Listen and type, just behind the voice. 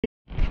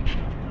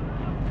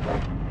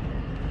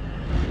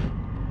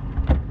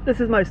this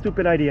is my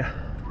stupid idea.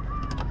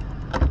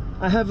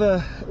 I have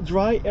a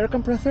dry air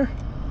compressor,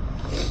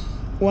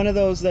 one of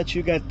those that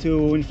you get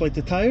to inflate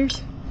the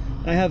tires.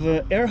 I have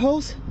an air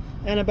hose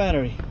and a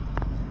battery.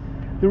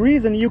 The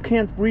reason you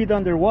can't breathe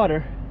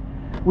underwater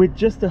with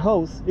just a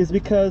hose is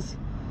because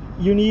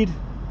you need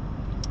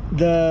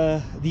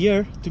the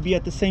air to be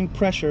at the same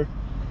pressure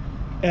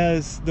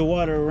as the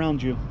water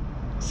around you.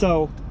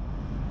 So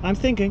I'm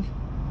thinking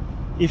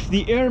if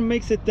the air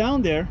makes it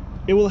down there,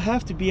 it will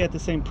have to be at the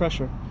same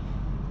pressure.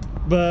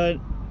 But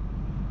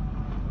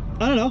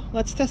I don't know,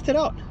 let's test it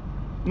out.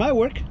 Might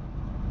work.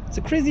 It's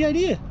a crazy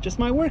idea, just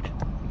might work,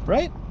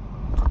 right?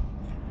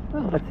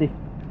 Well, let's see.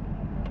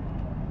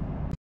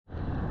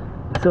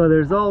 So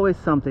there's always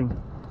something.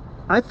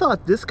 I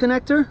thought this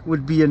connector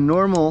would be a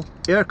normal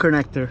air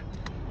connector.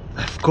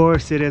 Of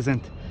course it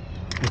isn't.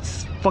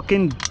 It's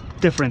fucking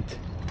different.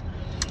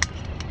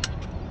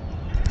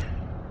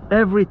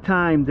 Every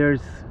time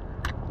there's...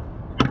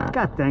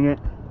 God dang it.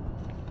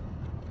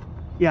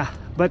 Yeah,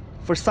 but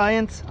for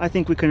science, I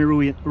think we can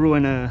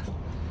ruin a...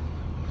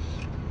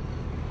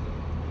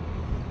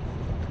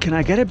 Can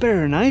I get a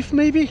better knife,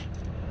 maybe?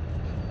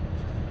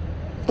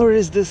 Or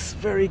is this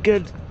very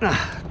good?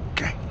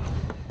 Okay.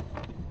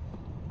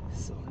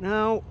 So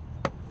now,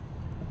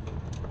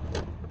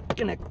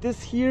 connect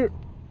this here.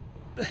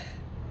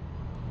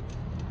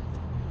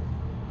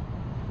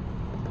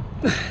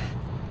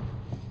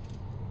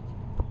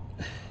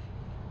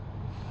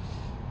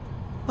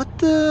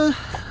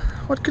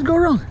 What could go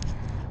wrong?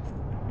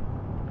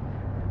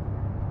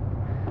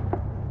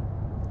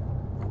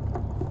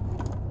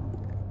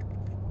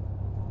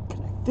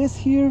 Connect this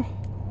here.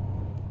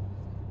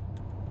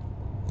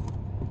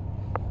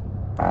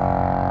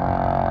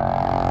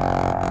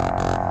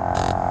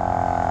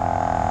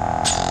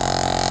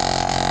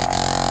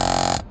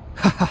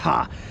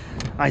 Haha,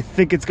 I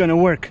think it's gonna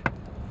work.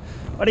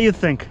 What do you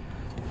think?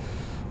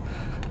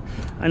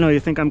 I know you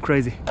think I'm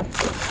crazy,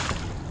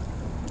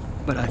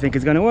 but I think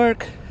it's gonna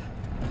work.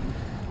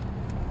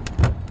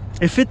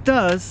 If it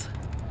does,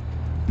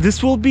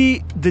 this will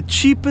be the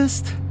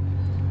cheapest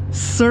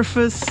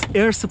surface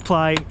air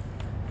supply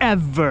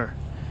ever.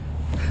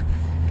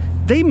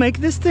 They make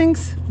these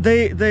things,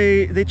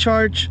 they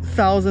charge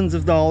thousands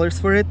of dollars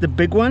for it, the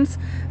big ones,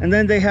 and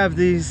then they have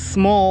these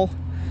small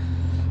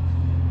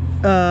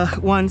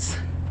ones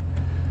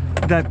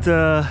that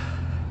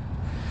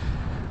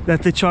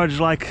that they charge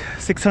like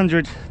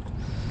 600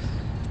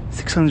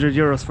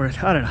 euros for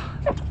it. I don't know,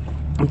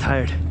 I'm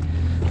tired.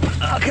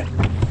 Okay,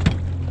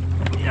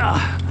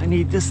 yeah, I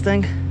need this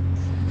thing.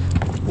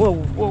 Whoa,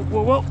 whoa,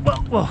 whoa, whoa, whoa,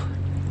 whoa.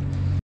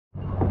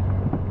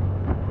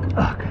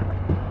 Okay,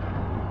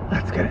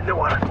 let's get in the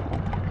water.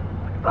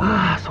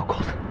 Ah, so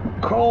cold.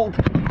 Cold.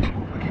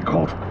 Okay,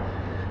 cold.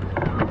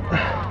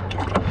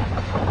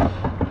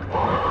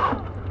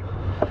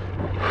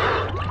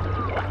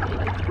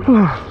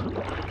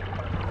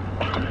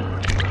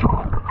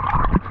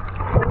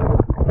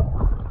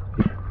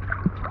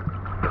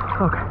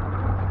 Okay.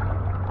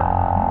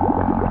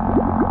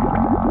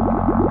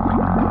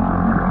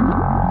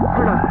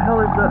 Where the hell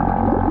is that?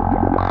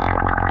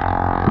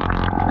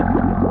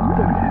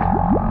 There it is.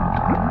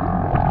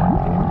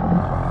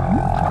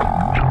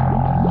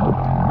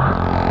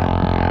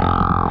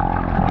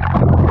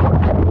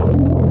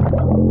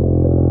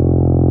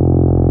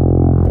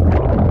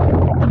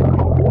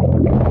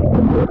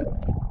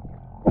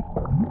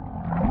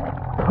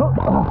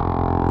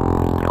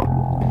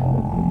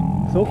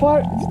 So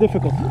far, it's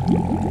difficult.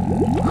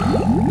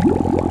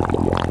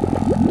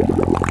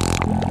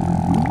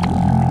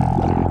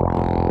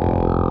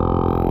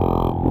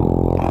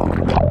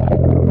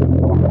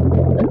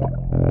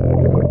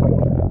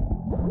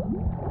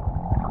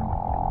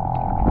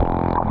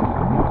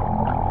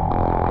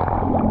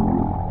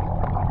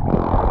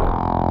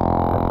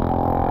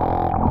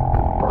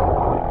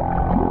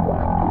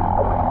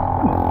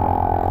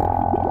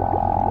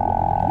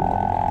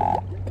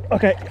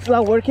 Okay, it's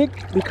not working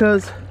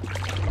because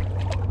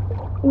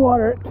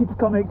water keeps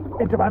coming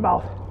into my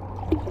mouth.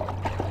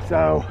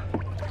 So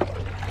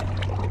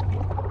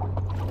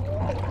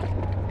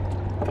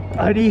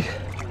I need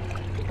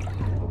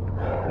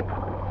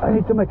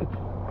to make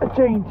a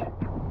change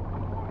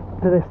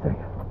to this thing.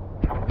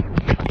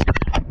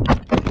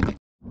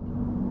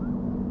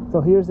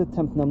 So here's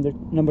attempt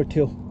number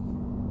 2.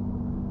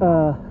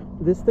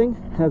 This thing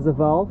has a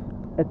valve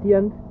at the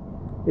end.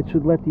 It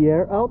should let the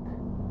air out,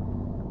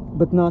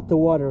 but not the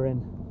water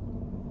in.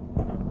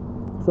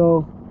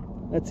 So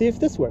let's see if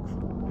this works.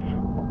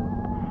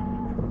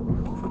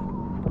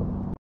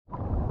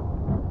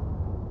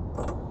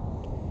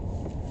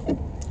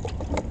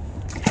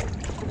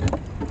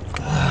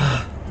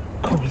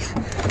 Cold.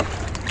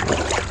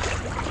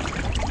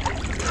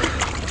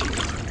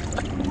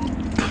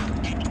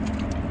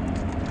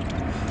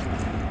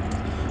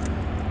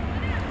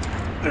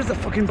 There's a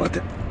fucking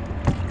button.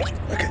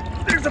 Okay,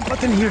 there's a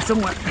button here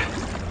somewhere.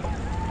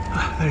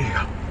 There you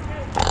go.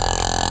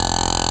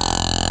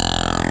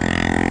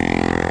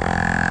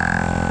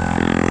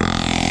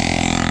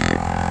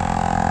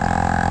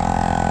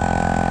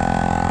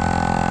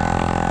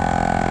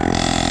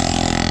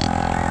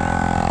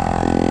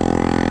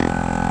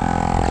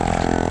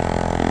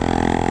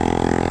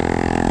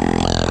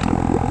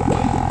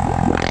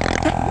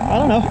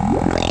 don't know.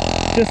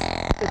 Just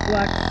it's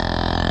black.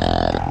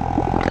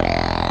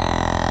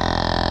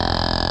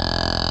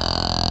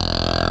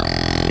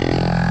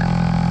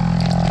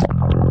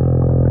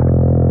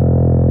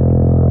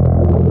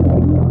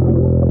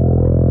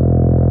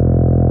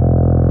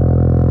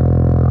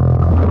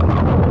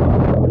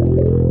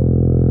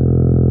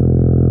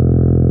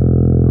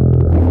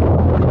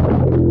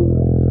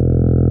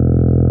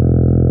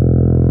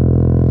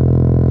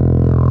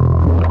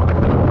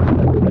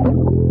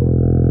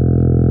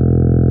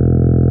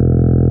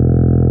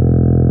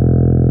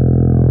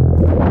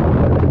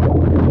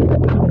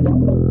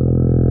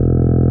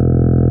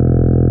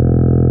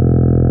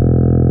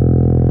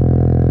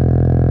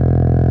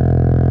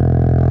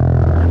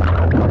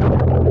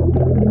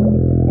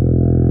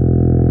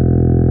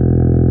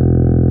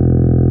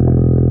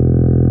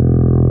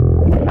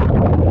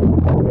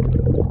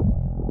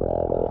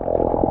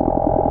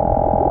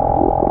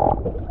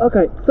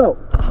 Okay, so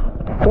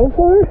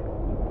far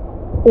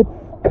it's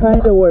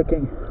kind of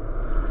working.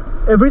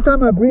 Every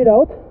time I breathe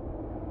out,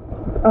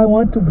 I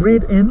want to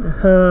breathe in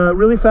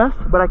really fast,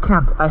 but I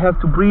can't. I have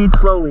to breathe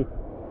slowly.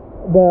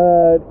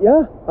 But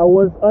yeah, I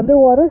was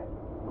underwater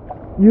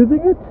using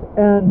it,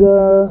 and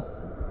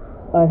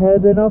I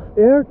had enough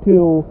air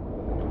to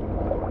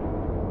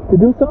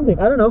do something.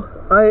 I don't know.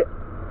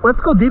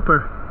 Let's go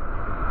deeper.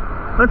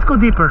 Let's go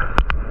deeper.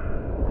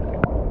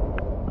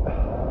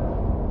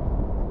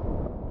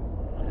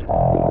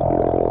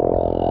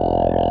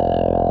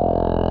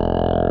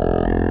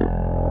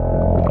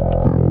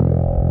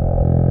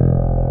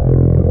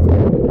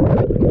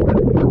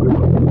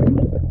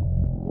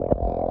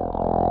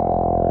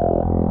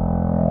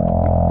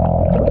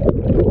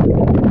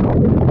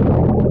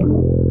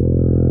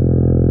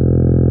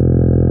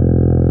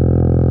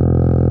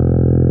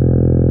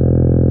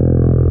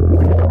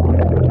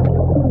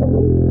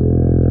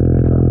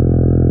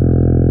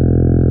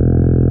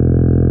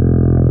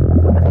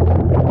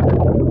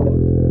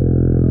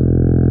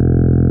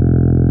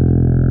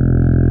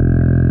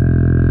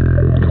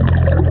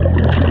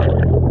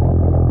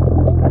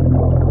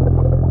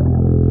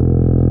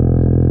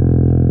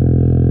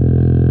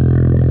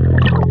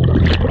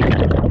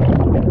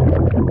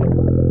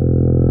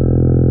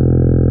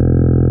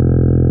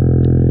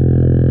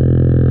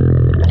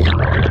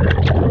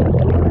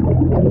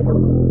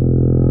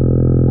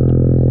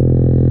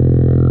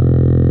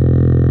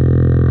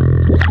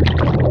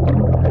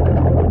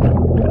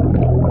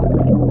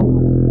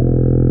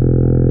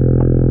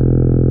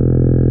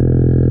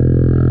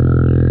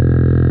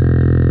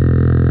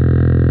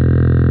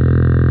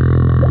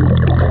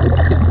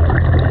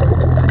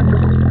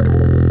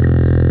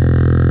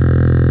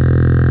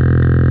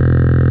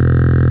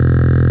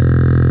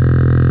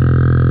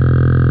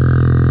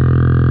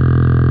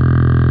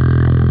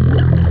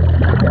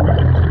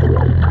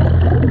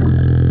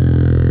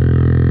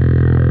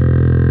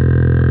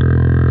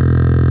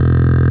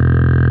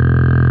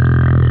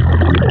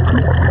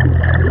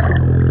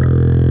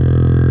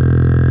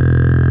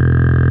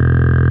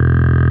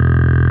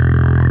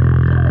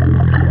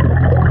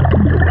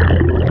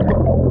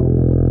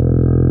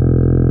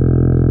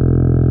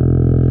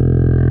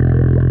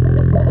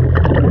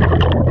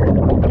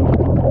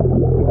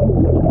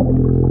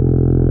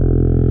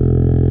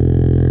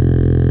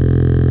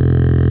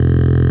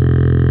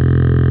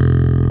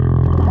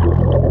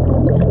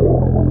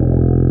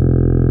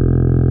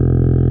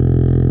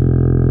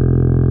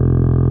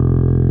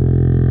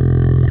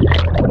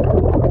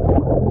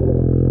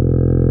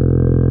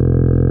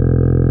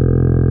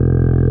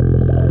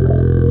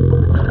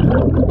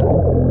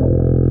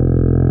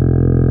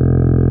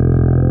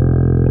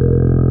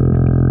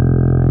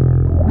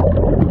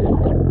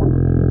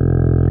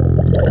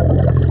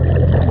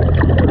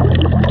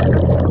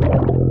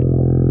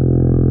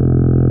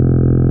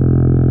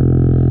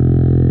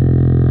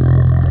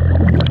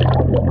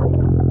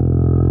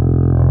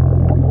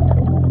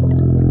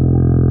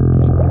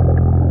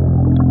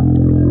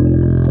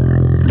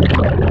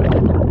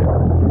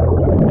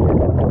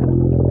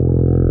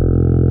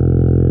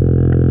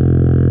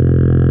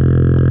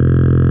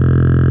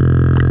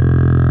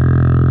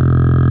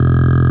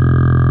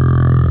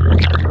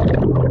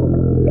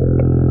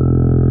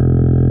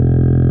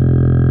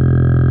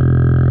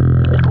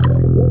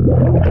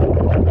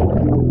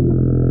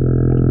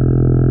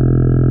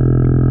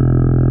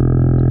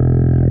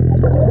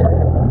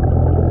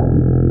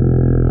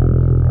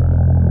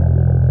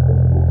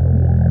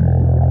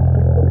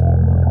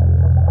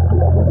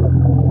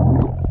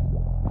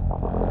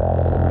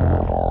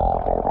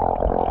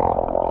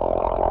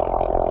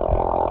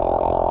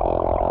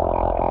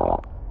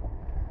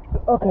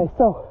 Okay,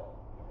 so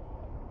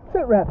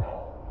sit rep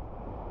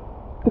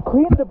to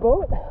clean the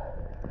boat.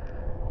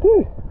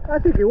 Dude, I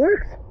think it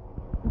works.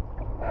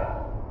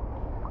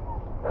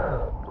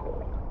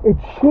 It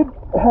should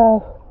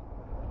have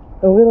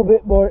a little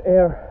bit more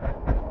air.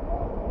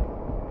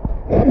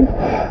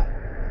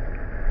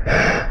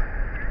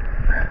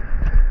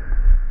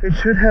 It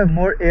should have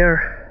more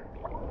air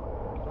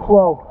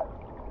flow.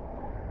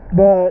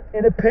 But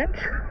in a pinch,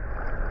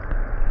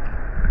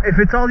 if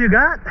it's all you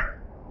got,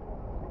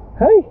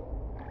 Hey,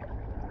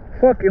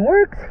 fucking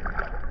works.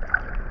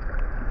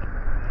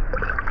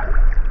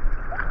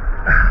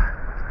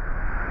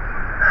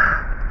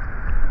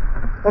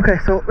 Okay,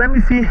 so let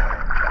me see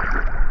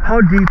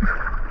how deep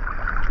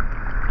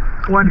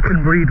one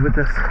can breathe with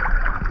this.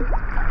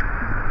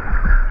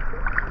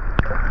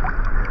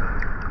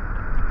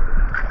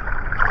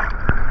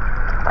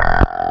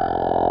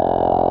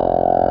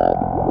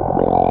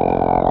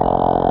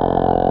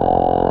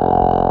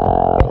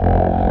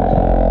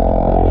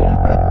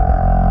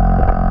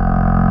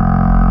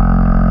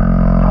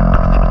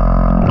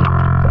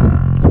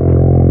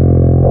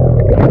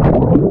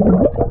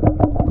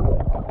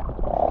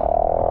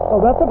 Oh,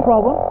 that's a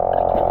problem.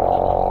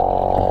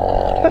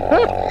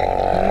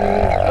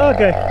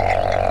 Okay.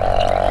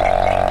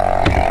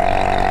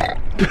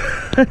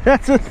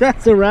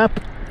 that's a wrap.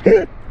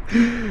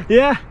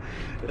 Yeah.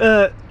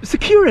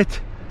 Secure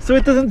it so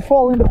it doesn't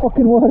fall in the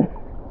fucking water.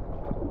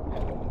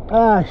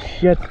 Ah,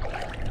 shit.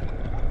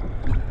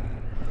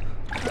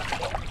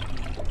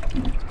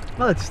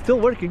 Well, it's still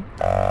working.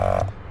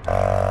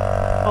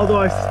 Although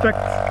I suspect...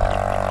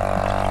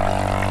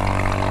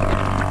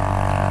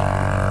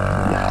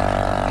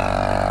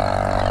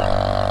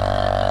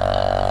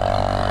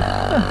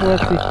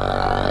 Let's see.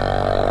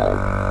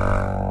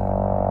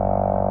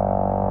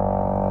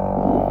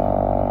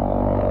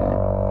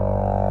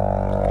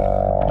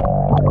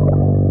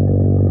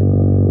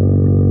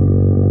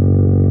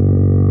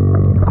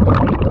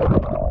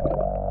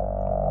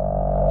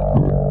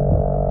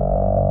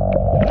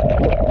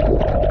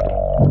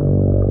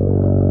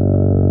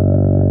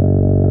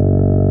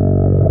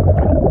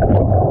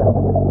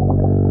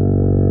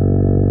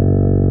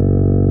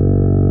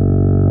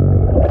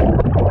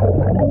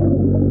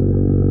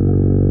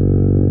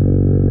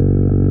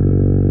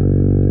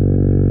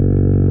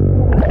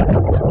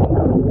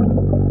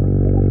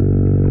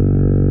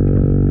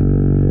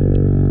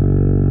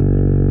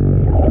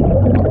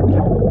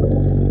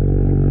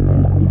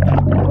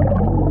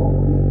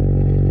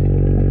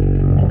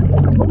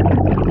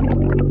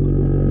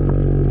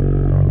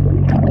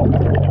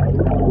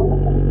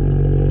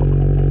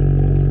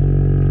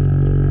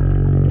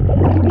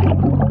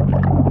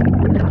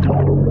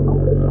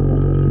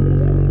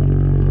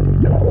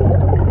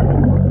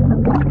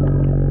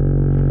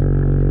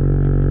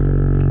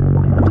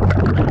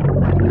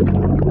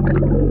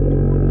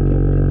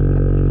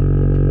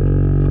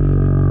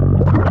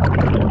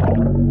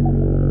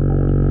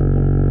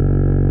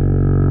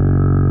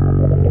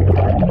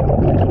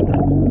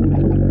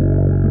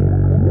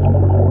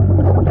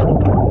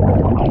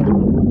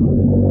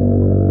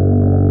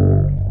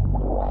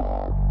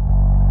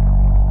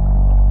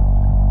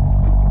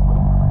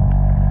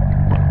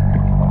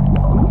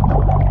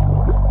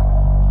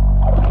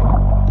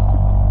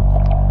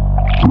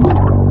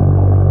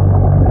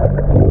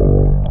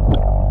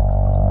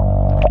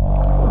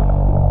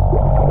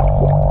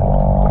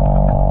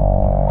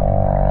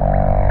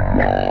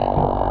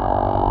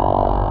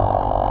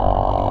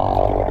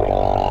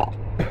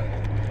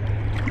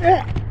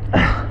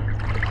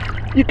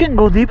 You can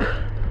go deep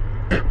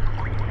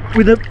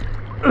with a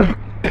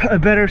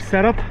better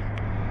setup.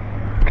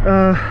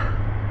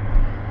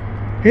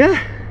 Yeah,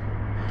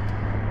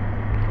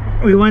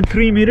 we went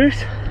 3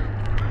 meters,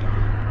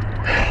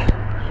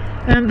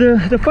 and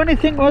the funny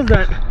thing was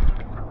that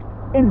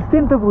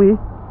instinctively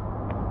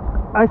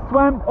I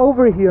swam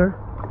over here,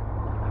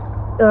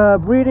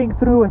 breathing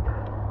through it,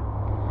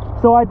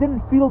 so I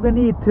didn't feel the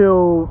need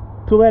to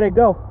let it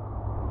go.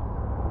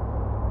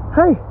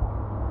 Hey,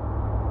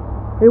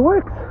 it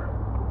works.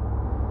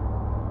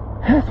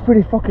 That's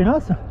pretty fucking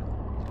awesome.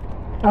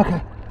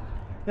 Okay,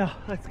 now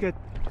let's get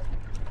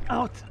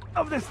out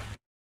of this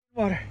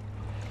water.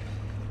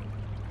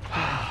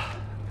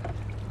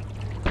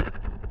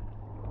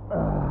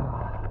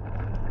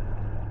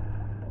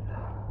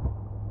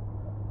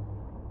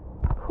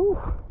 Whew.